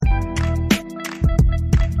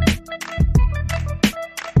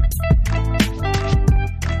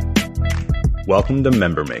Welcome to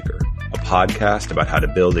Member Maker, a podcast about how to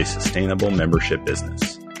build a sustainable membership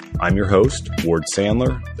business. I'm your host, Ward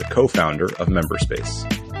Sandler, the co-founder of Memberspace.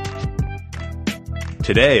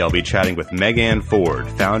 Today, I'll be chatting with Megan Ford,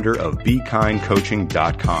 founder of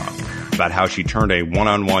BeKindCoaching.com, about how she turned a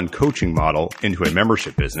one-on-one coaching model into a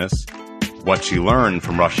membership business, what she learned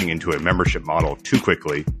from rushing into a membership model too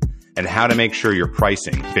quickly, and how to make sure your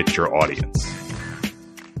pricing fits your audience.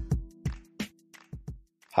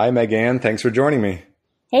 Hi, Megan. Thanks for joining me.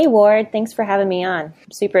 Hey, Ward. Thanks for having me on.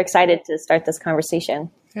 I'm super excited to start this conversation.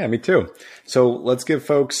 Yeah, me too. So let's give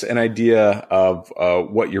folks an idea of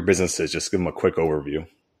what your business is. Just give them a quick overview.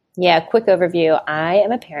 Yeah, quick overview. I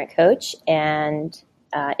am a parent coach and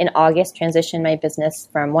in August transitioned my business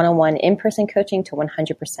from one-on-one in-person coaching to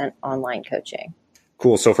 100% online coaching.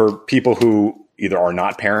 Cool. So for people who either are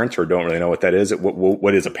not parents or don't really know what that is,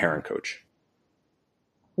 what is a parent coach?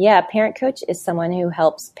 Yeah, a parent coach is someone who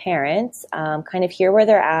helps parents kind of hear where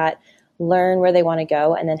they're at, learn where they want to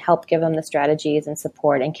go, and then help give them the strategies and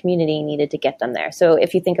support and community needed to get them there. So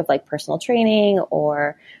if you think of like personal training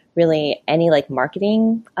or really any like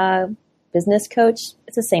marketing business coach,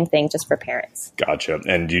 it's the same thing just for parents. Gotcha.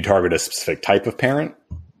 And do you target a specific type of parent?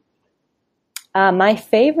 My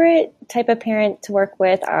favorite type of parent to work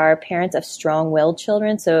with are parents of strong-willed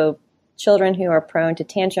children. So children who are prone to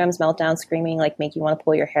tantrums, meltdowns, screaming, like make you want to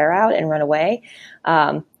pull your hair out and run away.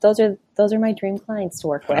 Those are my dream clients to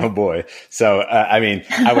work with. Oh boy. So, I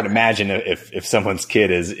would imagine if someone's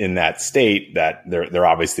kid is in that state that they're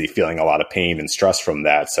obviously feeling a lot of pain and stress from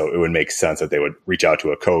that. So it would make sense that they would reach out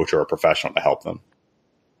to a coach or a professional to help them.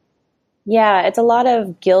 Yeah, it's a lot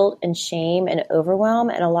of guilt and shame and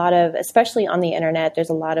overwhelm, and a lot of, especially on the internet,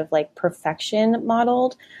 there's a lot of like perfection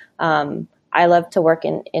modeled. I love to work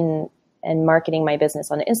in marketing my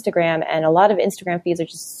business on Instagram, and a lot of Instagram feeds are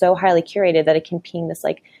just so highly curated that it can ping this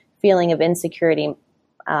like feeling of insecurity.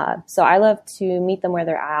 So I love to meet them where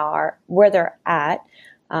they're at,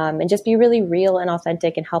 and just be really real and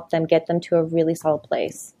authentic and help them get them to a really solid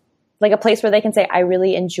place, like a place where they can say, I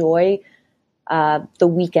really enjoy the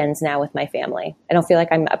weekends now with my family. I don't feel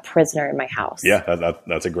like I'm a prisoner in my house. Yeah,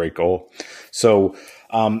 that's a great goal. So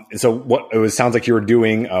it sounds like you were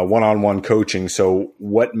doing one-on-one coaching. So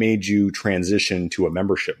what made you transition to a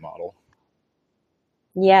membership model?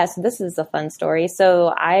 Yeah, so this is a fun story.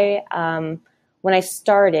 So when I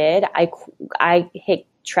started, I hit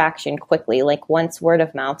traction quickly. Like once word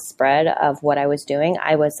of mouth spread of what I was doing,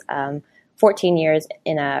 I was 14 years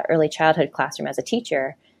in an early childhood classroom as a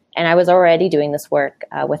teacher. And I was already doing this work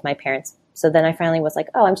with my parents. So then I finally was like,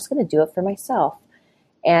 oh, I'm just going to do it for myself.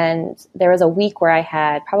 And there was a week where I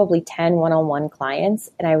had probably 10 one-on-one clients.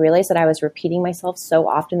 And I realized that I was repeating myself so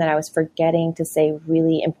often that I was forgetting to say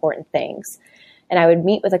really important things. And I would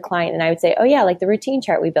meet with a client and I would say, oh yeah, like the routine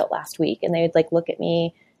chart we built last week. And they would like look at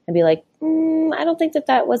me and be like, I don't think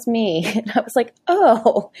that was me. And I was like,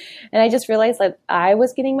 oh. And I just realized that I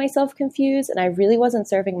was getting myself confused and I really wasn't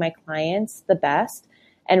serving my clients the best.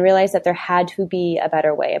 And realized that there had to be a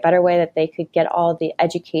better way that they could get all the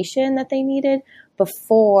education that they needed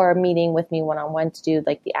before meeting with me one-on-one to do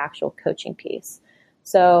like the actual coaching piece.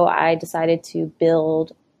 So I decided to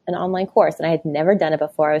build an online course, and I had never done it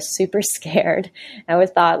before. I was super scared. I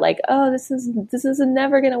was thought like, oh, this is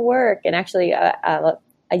never going to work. And actually a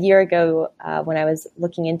year ago, when I was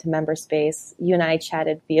looking into Memberspace, you and I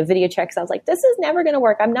chatted via video chat because I was like, this is never going to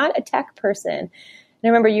work. I'm not a tech person. And I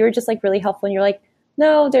remember you were just like really helpful, and you're like,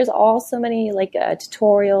 no, there's all so many like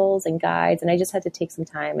tutorials and guides, and I just had to take some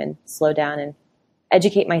time and slow down and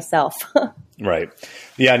educate myself. Right.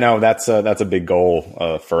 Yeah, no, that's a big goal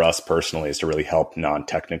for us personally, is to really help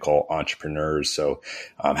non-technical entrepreneurs. So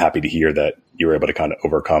I'm happy to hear that you were able to kind of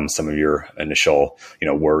overcome some of your initial,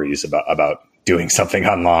 worries about doing something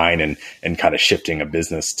online and kind of shifting a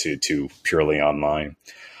business to purely online.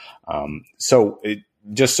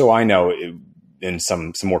 Just so I know, in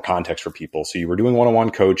some more context for people. So you were doing one-on-one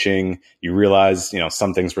coaching, you realized,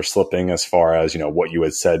 some things were slipping as far as, what you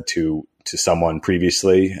had said to someone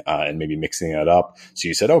previously, and maybe mixing it up. So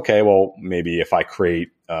you said, okay, well, maybe if I create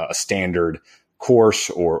a standard course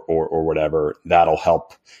or whatever, that'll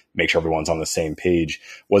help make sure everyone's on the same page.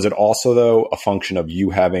 Was it also though a function of you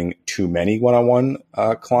having too many one-on-one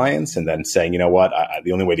clients and then saying, you know what,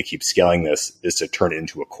 the only way to keep scaling this is to turn it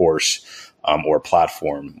into a course or a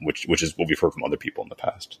platform, which is what we've heard from other people in the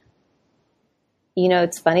past?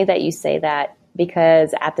 It's funny that you say that,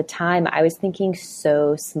 because at the time I was thinking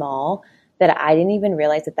so small that I didn't even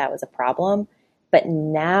realize that was a problem. But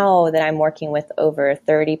now that I'm working with over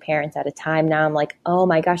 30 parents at a time, now I'm like, oh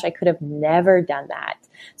my gosh, I could have never done that.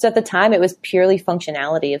 So at the time, it was purely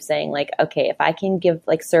functionality of saying like, okay, if I can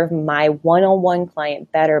serve my one-on-one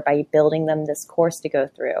client better by building them this course to go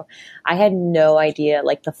through. I had no idea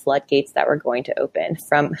like the floodgates that were going to open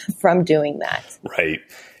from doing that. Right.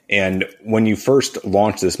 And when you first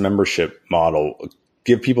launched this membership model,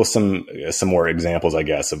 give people some more examples, I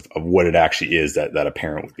guess, of what it actually is that a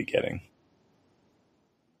parent would be getting.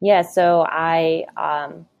 Yeah. So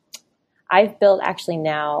I've built actually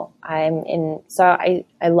now I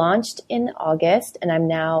launched in August, and I'm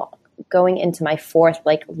now going into my fourth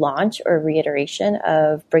launch or reiteration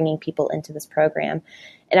of bringing people into this program.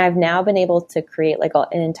 And I've now been able to create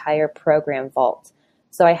an entire program vault.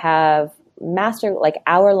 So I have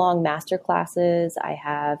hour-long master classes. I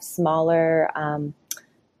have smaller,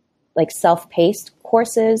 self-paced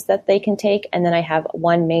courses that they can take. And then I have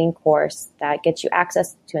one main course that gets you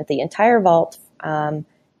access to the entire vault,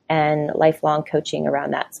 and lifelong coaching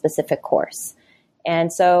around that specific course.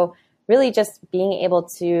 And so really just being able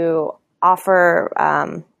to offer,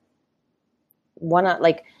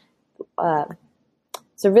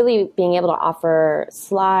 really being able to offer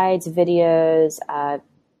slides, videos,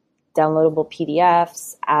 downloadable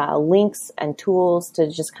PDFs, links and tools to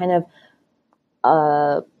just kind of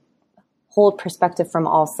hold perspective from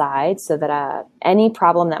all sides so that any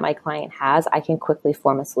problem that my client has, I can quickly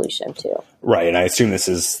form a solution to. Right. And I assume this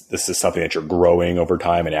is something that you're growing over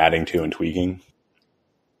time and adding to and tweaking.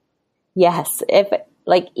 Yes.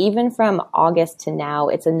 Even from August to now,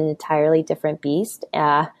 it's an entirely different beast.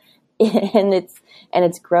 And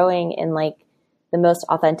it's growing in the most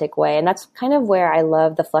authentic way. And that's kind of where I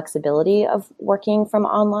love the flexibility of working from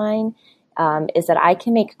online. Is that I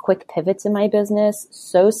can make quick pivots in my business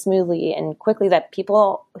so smoothly and quickly that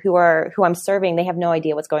people who I'm serving, they have no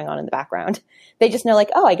idea what's going on in the background. They just know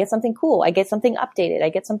I get something cool. I get something updated. I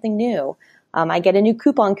get something new. I get a new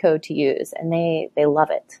coupon code to use, and they love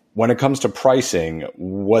it. When it comes to pricing,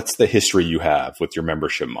 what's the history you have with your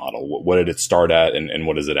membership model? What did it start at and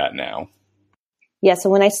what is it at now? Yeah,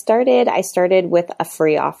 so when I started with a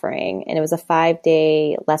free offering, and it was a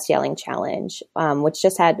 5-day less yelling challenge, which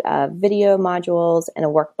just had video modules and a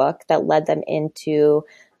workbook that led them into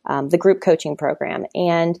the group coaching program.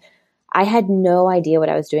 And I had no idea what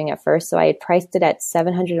I was doing at first, so I had priced it at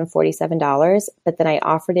 $747, but then I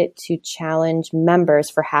offered it to challenge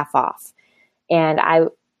members for half off. And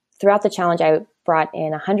throughout the challenge, I brought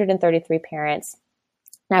in 133 parents.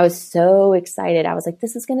 And I was so excited. I was like,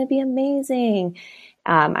 this is going to be amazing.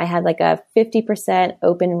 I had a 50%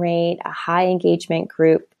 open rate, a high engagement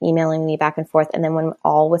group emailing me back and forth. And then when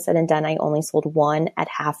all was said and done, I only sold one at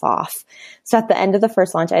half off. So at the end of the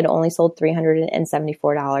first launch, I'd only sold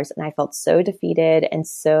 $374. And I felt so defeated and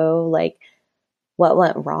so what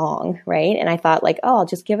went wrong, right? And I thought I'll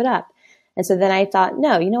just give it up. And so then I thought,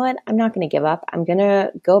 no, you know what? I'm not going to give up. I'm going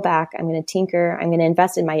to go back. I'm going to tinker. I'm going to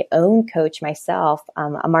invest in my own coach myself,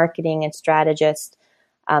 a marketing and strategist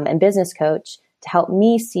and business coach to help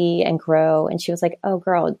me see and grow. And she was like, oh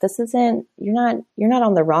girl, you're not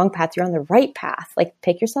on the wrong path. You're on the right path.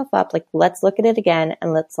 Pick yourself up. Let's look at it again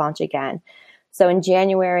and let's launch again. So in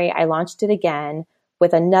January, I launched it again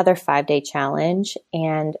with another 5-day challenge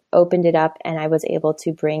and opened it up. And I was able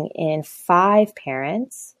to bring in 5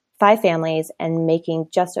 families, and making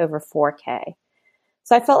just over $4,000.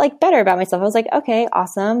 So I felt better about myself. I was like, okay,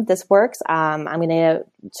 awesome. This works. I'm going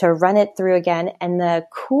to run it through again. And the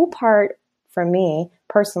cool part for me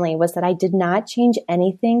personally was that I did not change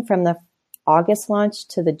anything from the August launch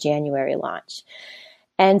to the January launch.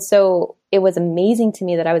 And so it was amazing to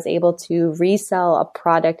me that I was able to resell a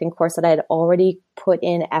product and course that I had already put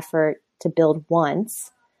in effort to build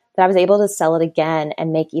once, that I was able to sell it again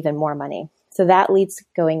and make even more money. So that leads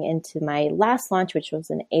going into my last launch, which was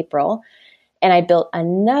in April. And I built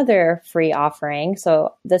another free offering.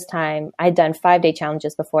 So this time I'd done 5-day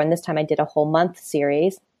challenges before, and this time I did a whole month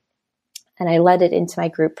series. And I led it into my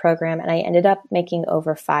group program, and I ended up making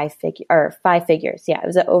over 5 figures. Yeah, it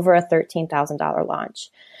was over a $13,000 launch.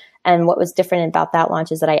 And what was different about that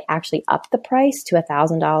launch is that I actually upped the price to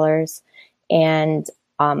 $1,000 and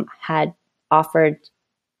had offered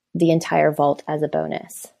the entire vault as a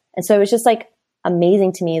bonus. And so it was just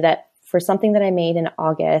amazing to me that for something that I made in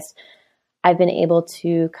August, I've been able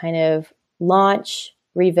to kind of launch,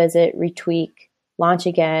 revisit, retweak, launch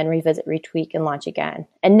again, revisit, retweak, and launch again.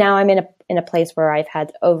 And now I'm in a place where I've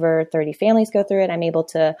had over 30 families go through it. I'm able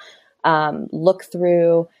to look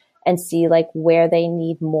through and see where they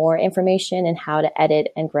need more information and how to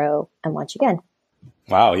edit and grow and launch again.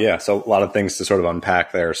 Wow. Yeah. So a lot of things to sort of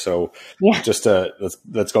unpack there. So Yeah. just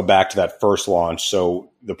let's go back to that first launch.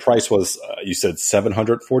 So the price was, you said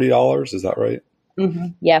 $740. Is that right? Mm-hmm.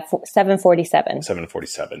 Yeah. 747.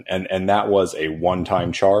 747. And that was a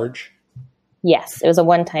one-time charge. Yes. It was a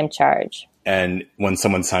one-time charge. And when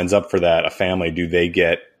someone signs up for that, a family, do they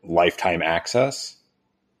get lifetime access?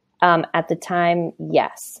 At the time,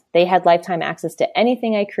 yes. They had lifetime access to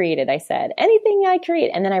anything I created. I said, anything I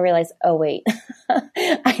create. And then I realized, oh, wait,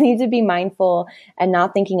 I need to be mindful and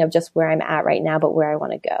not thinking of just where I'm at right now, but where I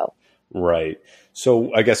want to go. Right.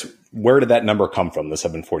 So I guess, where did that number come from, the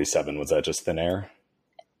 747? Was that just thin air?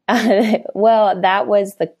 Well, that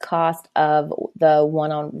was the cost of the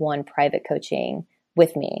one-on-one private coaching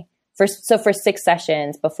with me. For 6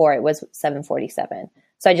 sessions before, it was 747.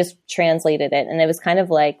 So I just translated it, and it was kind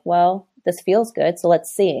of like, well, this feels good, so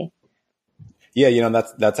let's see. Yeah,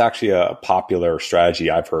 that's actually a popular strategy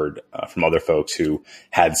I've heard from other folks who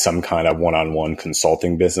had some kind of one-on-one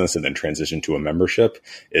consulting business and then transitioned to a membership,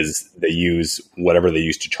 is they use whatever they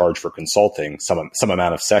used to charge for consulting, some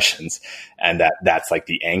amount of sessions, and that's like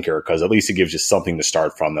the anchor, because at least it gives you something to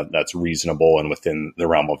start from that's reasonable and within the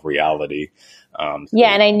realm of reality. And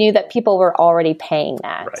I knew that people were already paying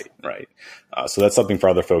that. Right. So that's something for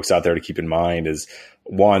other folks out there to keep in mind is,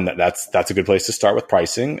 one, that's a good place to start with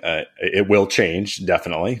pricing. It will change,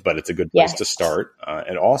 definitely, but it's a good place to start.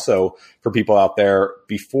 And also for people out there,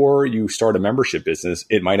 before you start a membership business,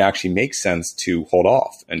 it might actually make sense to hold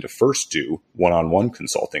off and to first do one-on-one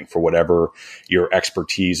consulting for whatever your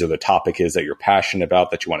expertise or the topic is that you're passionate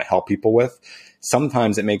about, that you want to help people with.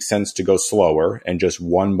 Sometimes it makes sense to go slower and just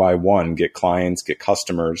one by one get clients, get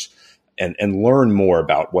customers, and learn more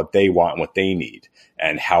about what they want and what they need,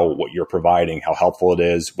 and what you're providing, how helpful it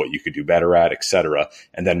is, what you could do better at, et cetera.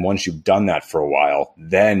 And then once you've done that for a while,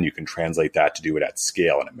 then you can translate that to do it at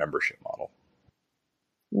scale in a membership model.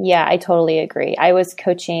 Yeah, I totally agree. I was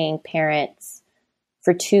coaching parents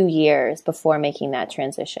for 2 years before making that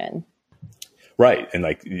transition. Right. And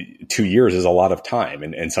like 2 years is a lot of time.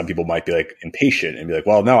 And some people might be like impatient and be like,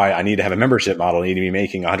 well, no, I need to have a membership model. I need to be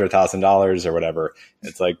making $100,000 or whatever.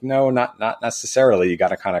 It's like, no, not necessarily. You got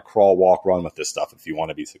to kind of crawl, walk, run with this stuff if you want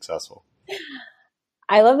to be successful.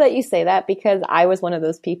 I love that you say that, because I was one of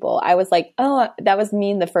those people. I was like, oh, that was me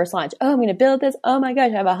in the first launch. Oh, I'm going to build this. Oh my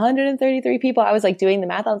gosh, I have 133 people. I was like doing the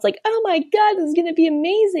math. I was like, oh my God, this is going to be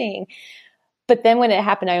amazing. But then when it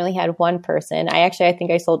happened, I only had one person. I think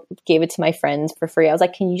I gave it to my friends for free. I was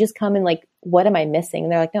like, can you just come and like, what am I missing?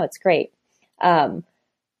 And they're like, no, it's great. But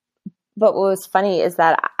what was funny is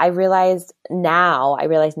that I realized now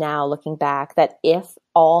looking back, that if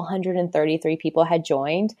all 133 people had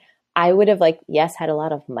joined, I would have had a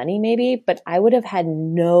lot of money maybe, but I would have had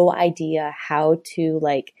no idea how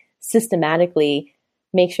to systematically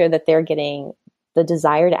make sure that they're getting the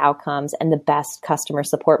desired outcomes and the best customer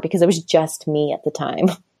support, because it was just me at the time.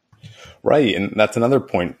 Right. And that's another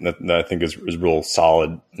point that I think is real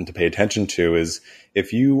solid and to pay attention to, is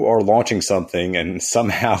if you are launching something and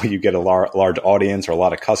somehow you get a large audience or a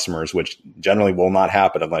lot of customers, which generally will not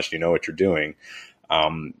happen unless you know what you're doing.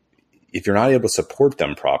 If you're not able to support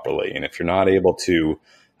them properly, and if you're not able to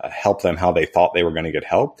help them how they thought they were going to get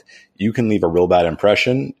helped, you can leave a real bad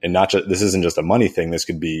impression. And this isn't just a money thing. This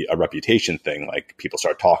could be a reputation thing. Like people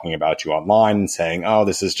start talking about you online and saying, oh,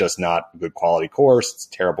 this is just not a good quality course. It's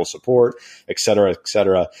terrible support, et cetera, et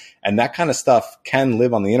cetera. And that kind of stuff can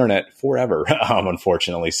live on the internet forever,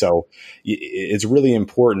 unfortunately. So it's really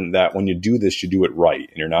important that when you do this, you do it right,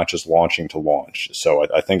 and you're not just launching to launch. So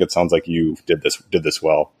I think it sounds like you did this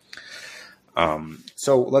well.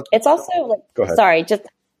 It's also go ahead. Sorry,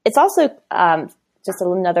 it's also just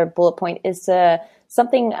another bullet point is a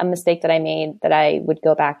mistake that I made that I would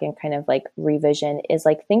go back and kind of revision is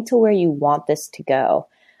think to where you want this to go.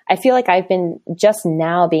 I feel like I've been just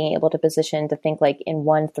now being able to position to think in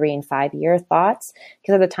 1, 3, and 5 year thoughts,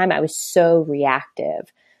 because at the time I was so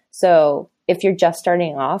reactive. So if you're just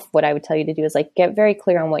starting off, what I would tell you to do is get very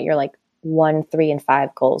clear on what your 1, 3, and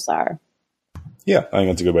 5 goals are. Yeah, I think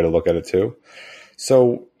that's a good way to look at it too.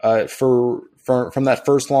 So from that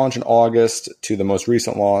first launch in August to the most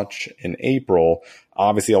recent launch in April,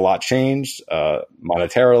 obviously a lot changed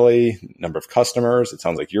monetarily, number of customers. It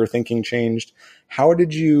sounds like your thinking changed. How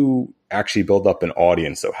did you actually build up an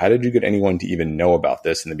audience, though? How did you get anyone to even know about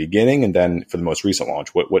this in the beginning? And then for the most recent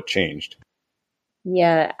launch, what changed?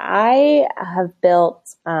 Yeah, I have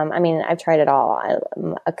built, I've tried it all.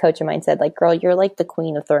 A coach of mine said, girl, you're like the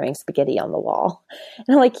queen of throwing spaghetti on the wall. And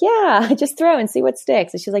I'm like, yeah, just throw and see what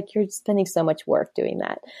sticks. And she's like, you're spending so much work doing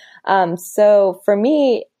that. So for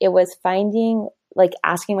me, it was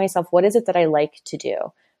asking myself, what is it that I like to do?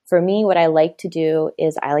 for me, what I like to do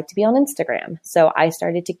is I like to be on Instagram. So I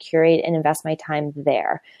started to curate and invest my time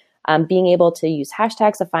there. Being able to use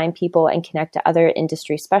hashtags to find people and connect to other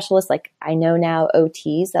industry specialists. Like I know now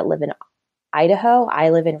OTs that live in Idaho. I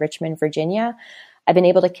live in Richmond, Virginia. I've been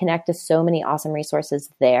able to connect to so many awesome resources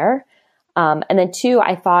there. And then two,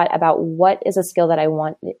 I thought about what is a skill that I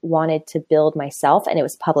wanted to build myself, and it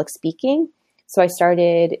was public speaking. So I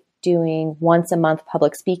started doing once a month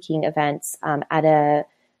public speaking events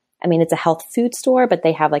it's a health food store, but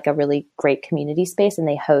they have like a really great community space and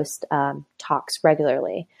they host talks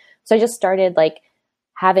regularly. So I just started like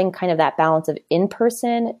having kind of that balance of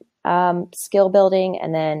in-person skill building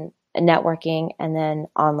and then networking and then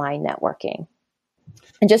online networking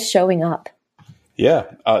and just showing up. Yeah.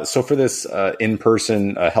 So for this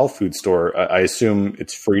in-person health food store, I assume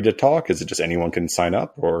it's free to talk. Is it just anyone can sign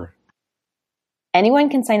up or? Anyone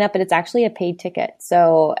can sign up, but it's actually a paid ticket.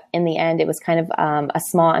 So in the end, it was kind of a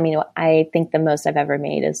small, I think the most I've ever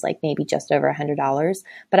made is like maybe just over $100,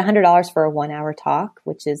 but $100 for a 1 hour talk,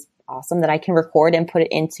 which is awesome that I can record and put it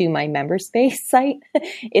into my MemberSpace site.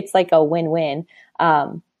 It's like a win-win.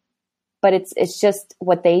 But it's just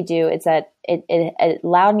what they do. It's that it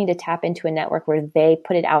allowed me to tap into a network where they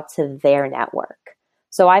put it out to their network.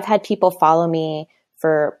 So I've had people follow me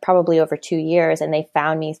for probably over 2 years, and they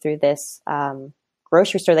found me through this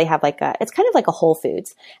grocery store. They have it's kind of like a Whole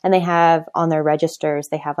Foods, and they have on their registers,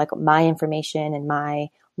 they have like my information and my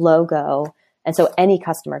logo. And so any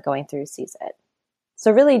customer going through sees it.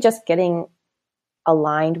 So really just getting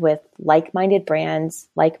aligned with like-minded brands,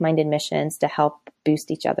 like-minded missions to help boost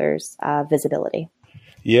each other's visibility.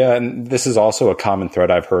 Yeah, and this is also a common thread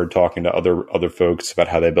I've heard talking to other folks about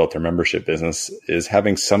how they built their membership business is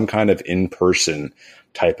having some kind of in-person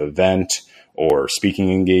type event or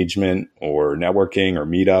speaking engagement or networking or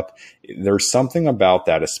meetup. There's something about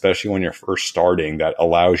that, especially when you're first starting, that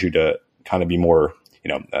allows you to kind of be more,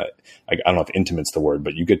 I don't know if intimate's the word,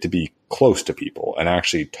 but you get to be close to people and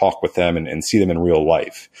actually talk with them and see them in real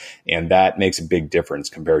life. And that makes a big difference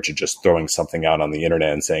compared to just throwing something out on the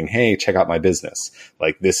internet and saying, hey, check out my business.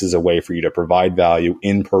 Like this is a way for you to provide value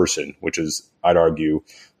in person, which is, I'd argue,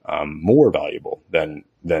 more valuable than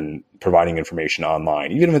providing information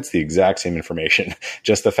online. Even if it's the exact same information,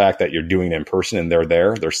 just the fact that you're doing it in person and they're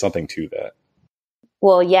there's something to that.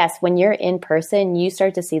 Well, yes, when you're in person, you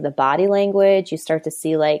start to see the body language. You start to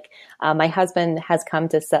see my husband has come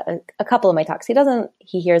to a couple of my talks.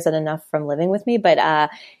 He hears it enough from living with me, but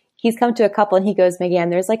he's come to a couple and he goes, Megan,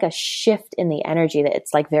 there's like a shift in the energy that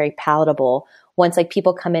it's like very palatable. Once like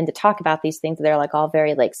people come in to talk about these things, they're like all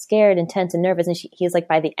very like scared and tense and nervous. And he's like,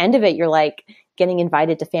 by the end of it, you're like getting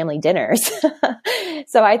invited to family dinners.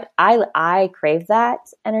 So I crave that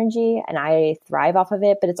energy and I thrive off of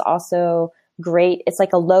it, but it's also great. It's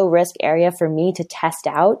like a low risk area for me to test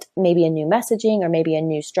out maybe a new messaging or maybe a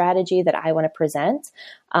new strategy that I want to present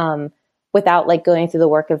without like going through the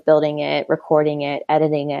work of building it, recording it,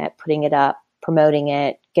 editing it, putting it up, promoting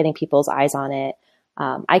it, getting people's eyes on it.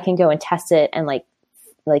 I can go and test it and like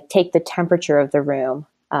take the temperature of the room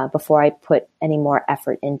before I put any more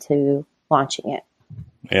effort into launching it.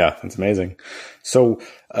 Yeah, that's amazing. So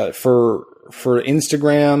for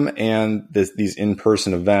Instagram and these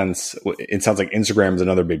in-person events, it sounds like Instagram is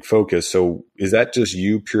another big focus. So is that just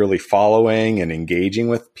you purely following and engaging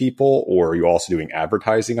with people, or are you also doing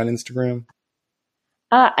advertising on Instagram?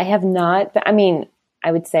 I have not.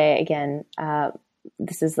 I would say, again,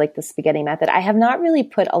 this is like the spaghetti method. I have not really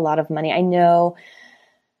put a lot of money. I know,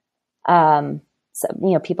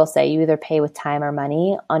 people say you either pay with time or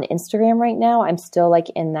money on Instagram right now. I'm still like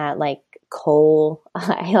in that like coal.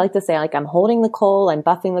 I like to say like I'm holding the coal, I'm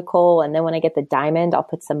buffing the coal. And then when I get the diamond, I'll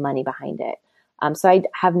put some money behind it. So I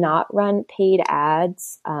have not run paid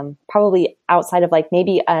ads, probably outside of like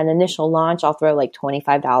maybe an initial launch. I'll throw like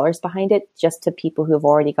 $25 behind it just to people who have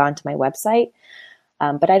already gone to my website.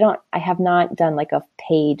 But I have not done like a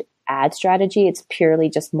paid ad strategy. It's purely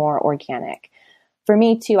just more organic. For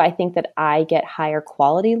me too, I think that I get higher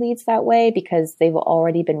quality leads that way because they've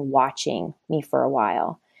already been watching me for a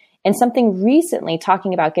while. And something recently,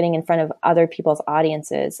 talking about getting in front of other people's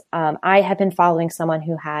audiences, I have been following someone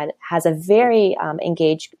who has a very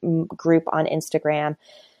engaged group on Instagram.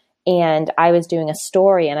 And I was doing a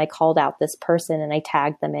story and I called out this person and I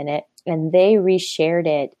tagged them in it and they reshared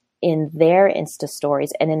it in their Insta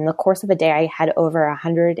stories. And in the course of a day, I had over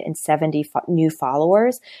 170 new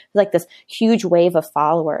followers, like this huge wave of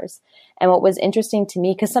followers. And what was interesting to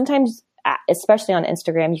me, because sometimes especially on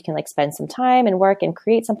Instagram, you can like spend some time and work and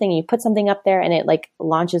create something, and you put something up there and it like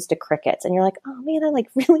launches to crickets, and you're like, oh man, I like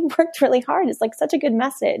really worked really hard. It's like such a good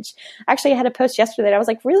message. Actually, I had a post yesterday that I was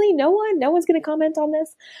like, really, no one's going to comment on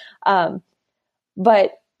this.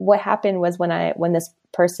 But what happened was when this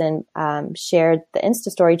person shared the Insta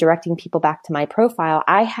story directing people back to my profile,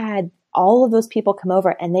 I had all of those people come over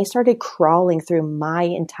and they started crawling through my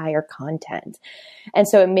entire content. And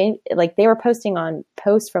so it made like they were posting on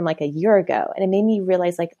posts from like a year ago, and it made me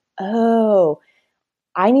realize like, oh,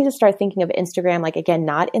 I need to start thinking of Instagram, like, again,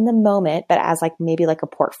 not in the moment, but as like maybe like a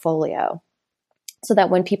portfolio, so that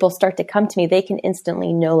when people start to come to me, they can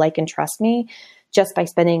instantly know, like, and trust me just by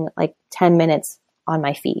spending like 10 minutes on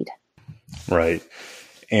my feed. Right.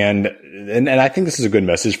 And I think this is a good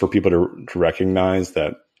message for people to recognize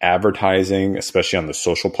that advertising, especially on the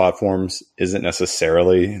social platforms, isn't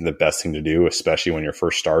necessarily the best thing to do, especially when you're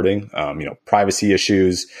first starting. Privacy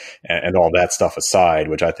issues and all that stuff aside,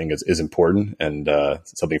 which I think is important and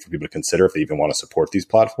something for people to consider if they even want to support these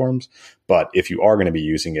platforms. But if you are going to be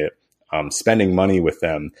using it, spending money with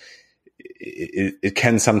them, it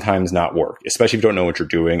can sometimes not work, especially if you don't know what you're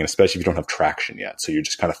doing, and especially if you don't have traction yet. So you're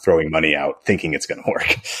just kind of throwing money out thinking it's going to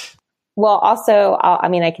work. Well, also,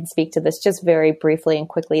 I can speak to this just very briefly and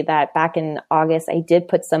quickly, that back in August, I did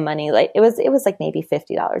put some money, like it was like maybe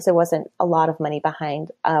 $50. It wasn't a lot of money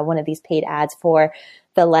behind one of these paid ads for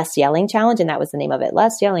the Less Yelling Challenge. And that was the name of it,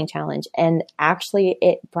 Less Yelling Challenge. And actually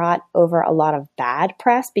it brought over a lot of bad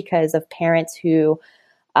press because of parents who,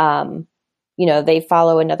 they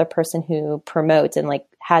follow another person who promotes and like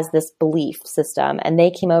has this belief system. And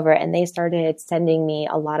they came over and they started sending me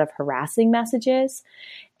a lot of harassing messages.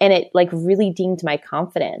 And it like really dinged my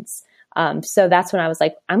confidence. So that's when I was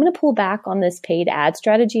like, I'm going to pull back on this paid ad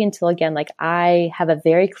strategy until, again, like I have a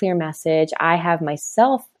very clear message. I have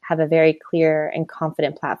myself have a very clear and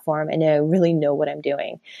confident platform, and I really know what I'm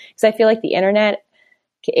doing. Because I feel like the internet,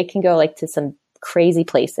 it can go like to some crazy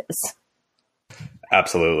places.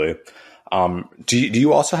 Absolutely. Do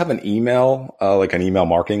you also have an email, like an email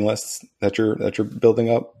marketing list that you're building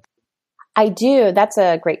up? I do. That's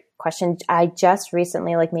a great question. I just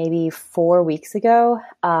recently, like maybe 4 weeks ago,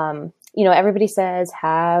 everybody says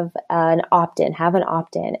have an opt-in.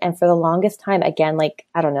 And for the longest time, again, like,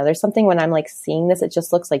 I don't know, there's something when I'm like seeing this, it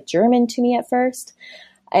just looks like German to me at first.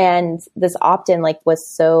 And this opt-in like was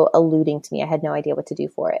so eluding to me. I had no idea what to do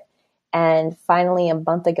for it. And finally, a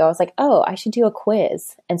month ago, I was like, oh, I should do a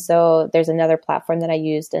quiz. And so there's another platform that I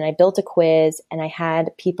used, and I built a quiz, and I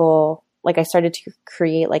had people, like, I started to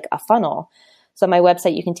create like a funnel. So on my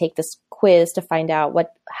website, you can take this quiz to find out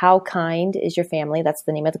how kind is your family. That's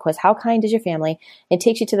the name of the quiz. How kind is your family? It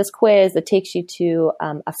takes you to this quiz that takes you to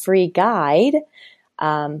a free guide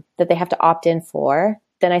that they have to opt in for.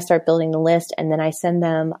 Then I start building the list, and then I send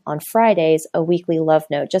them on Fridays a weekly love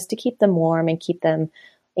note just to keep them warm and keep them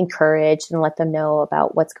encouraged and let them know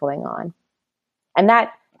about what's going on. And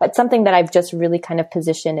that's something that I've just really kind of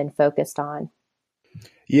positioned and focused on.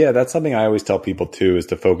 Yeah, that's something I always tell people too, is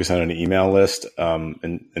to focus on an email list,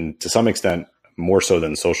 and to some extent more so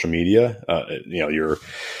than social media.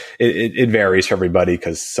 It varies for everybody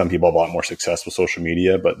because some people have a lot more success with social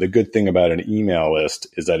media. But the good thing about an email list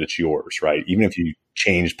is that it's yours, right? Even if you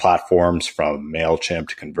change platforms from MailChimp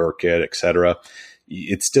to ConvertKit, et cetera,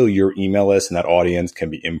 it's still your email list, and that audience can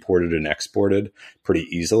be imported and exported pretty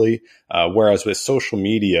easily. Whereas with social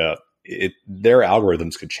media, their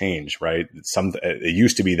algorithms could change, right? It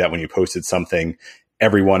used to be that when you posted something,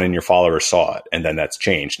 everyone in your followers saw it, and then that's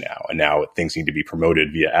changed now. And now things need to be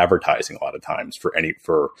promoted via advertising a lot of times for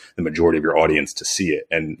the majority of your audience to see it.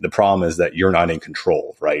 And the problem is that you're not in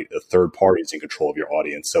control, right? A third party is in control of your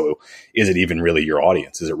audience. So is it even really your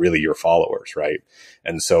audience? Is it really your followers, right?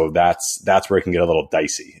 And so that's where it can get a little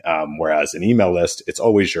dicey. Whereas an email list, it's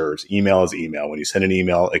always yours. Email is email. When you send an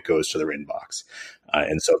email, it goes to their inbox.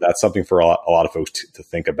 And so that's something for a lot of folks to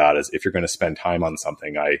think about, is if you're going to spend time on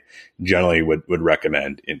something, I generally would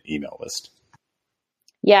recommend an email list.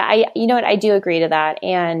 Yeah, I do agree to that.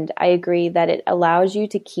 And I agree that it allows you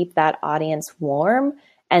to keep that audience warm.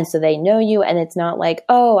 And so they know you, and it's not like,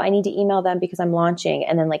 oh, I need to email them because I'm launching,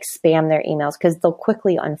 and then like spam their emails, because they'll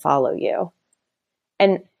quickly unfollow you.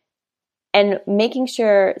 And making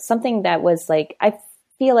sure something that was like, I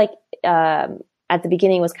feel like, at the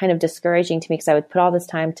beginning was kind of discouraging to me, because I would put all this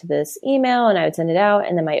time to this email and I would send it out,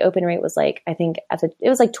 and then my open rate was like, I think it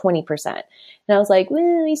was like 20%. And I was like,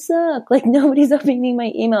 well, we suck. Like, nobody's opening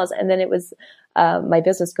my emails. And then it was my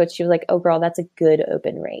business coach. She was like, oh girl, that's a good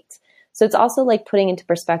open rate. So it's also like putting into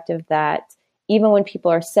perspective that even when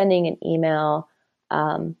people are sending an email,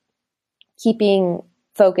 keeping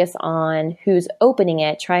focus on who's opening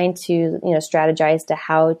it, trying to, strategize to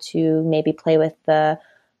how to maybe play with the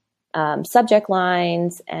subject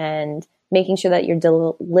lines and making sure that you're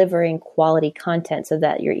delivering quality content so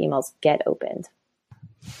that your emails get opened.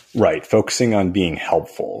 Right. Focusing on being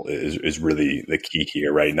helpful is really the key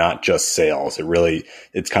here, right? Not just sales.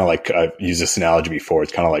 It's kind of like, I've used this analogy before.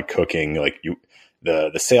 It's kind of like cooking. Like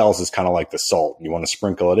the sales is kind of like the salt. You want to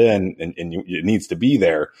sprinkle it in and it needs to be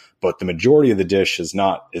there, but the majority of the dish is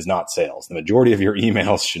not sales. The majority of your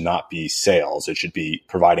emails should not be sales. It should be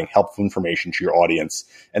providing helpful information to your audience,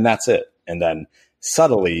 and that's it. And then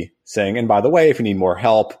subtly saying, and by the way, if you need more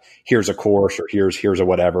help, here's a course or here's a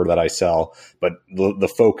whatever that I sell. But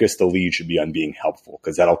the focus, the lead should be on being helpful,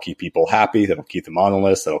 because that'll keep people happy. That'll keep them on the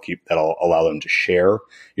list. That'll allow them to share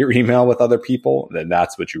your email with other people. Then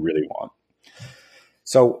that's what you really want.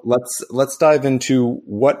 So let's dive into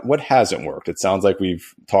what hasn't worked. It sounds like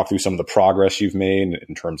we've talked through some of the progress you've made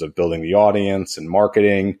in terms of building the audience and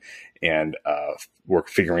marketing, and we're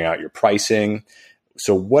figuring out your pricing.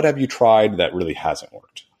 So what have you tried that really hasn't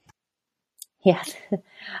worked? Yeah.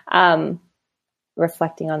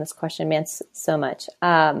 Reflecting on this question, man, so much.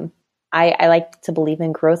 I like to believe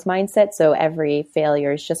in growth mindset. So every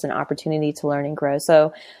failure is just an opportunity to learn and grow.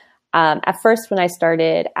 So at first, when I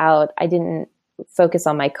started out, I didn't focus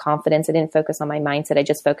on my confidence. I didn't focus on my mindset. I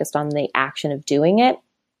just focused on the action of doing it.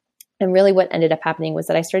 And really what ended up happening was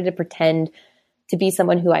that I started to pretend to be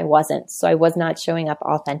someone who I wasn't. So I was not showing up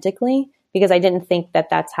authentically, because I didn't think that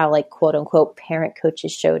that's how, like, quote unquote parent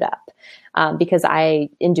coaches showed up. Because I,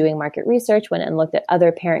 in doing market research, went and looked at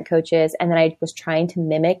other parent coaches, and then I was trying to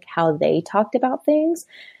mimic how they talked about things.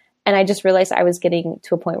 And I just realized I was getting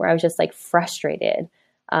to a point where I was just like frustrated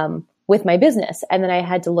with my business. And then I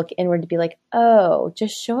had to look inward to be like, oh,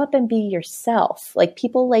 just show up and be yourself. Like,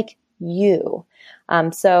 people like you.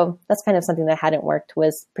 So that's kind of something that hadn't worked,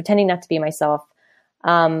 was pretending not to be myself.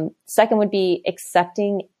 Second would be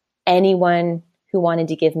accepting anyone who wanted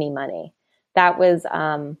to give me money. That was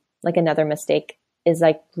like another mistake, is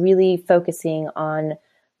like really focusing on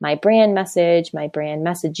my brand message, my brand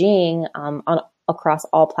messaging on across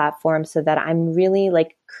all platforms, so that I'm really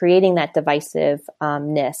like creating that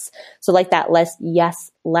divisiveness. So like that less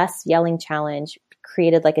yelling challenge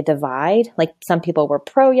created like a divide. Like some people were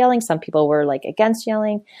pro yelling, some people were like against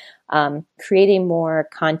yelling. Creating more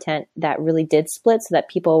content that really did split, so that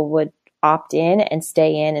people would opt in and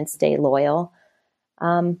stay loyal.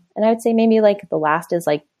 And I would say maybe like the last is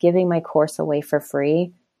like giving my course away for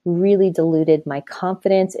free really diluted my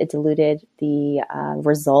confidence. It diluted the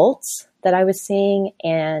results that I was seeing,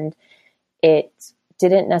 and it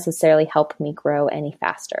didn't necessarily help me grow any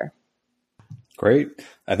faster. Great.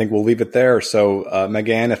 I think we'll leave it there. So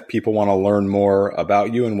Megan, if people want to learn more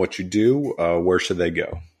about you and what you do, where should they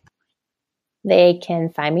go? They can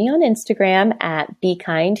find me on Instagram at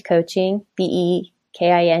BeKind Coaching,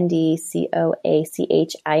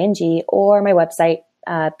 BeKindCoaching, or my website,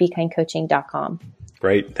 bekindcoaching.com.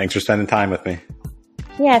 Great. Thanks for spending time with me.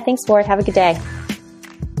 Yeah, thanks, Ward. Have a good day.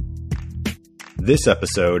 This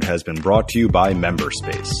episode has been brought to you by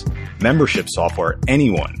MemberSpace, membership software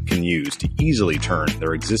anyone can use to easily turn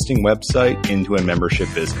their existing website into a membership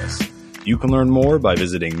business. You can learn more by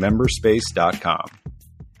visiting memberspace.com.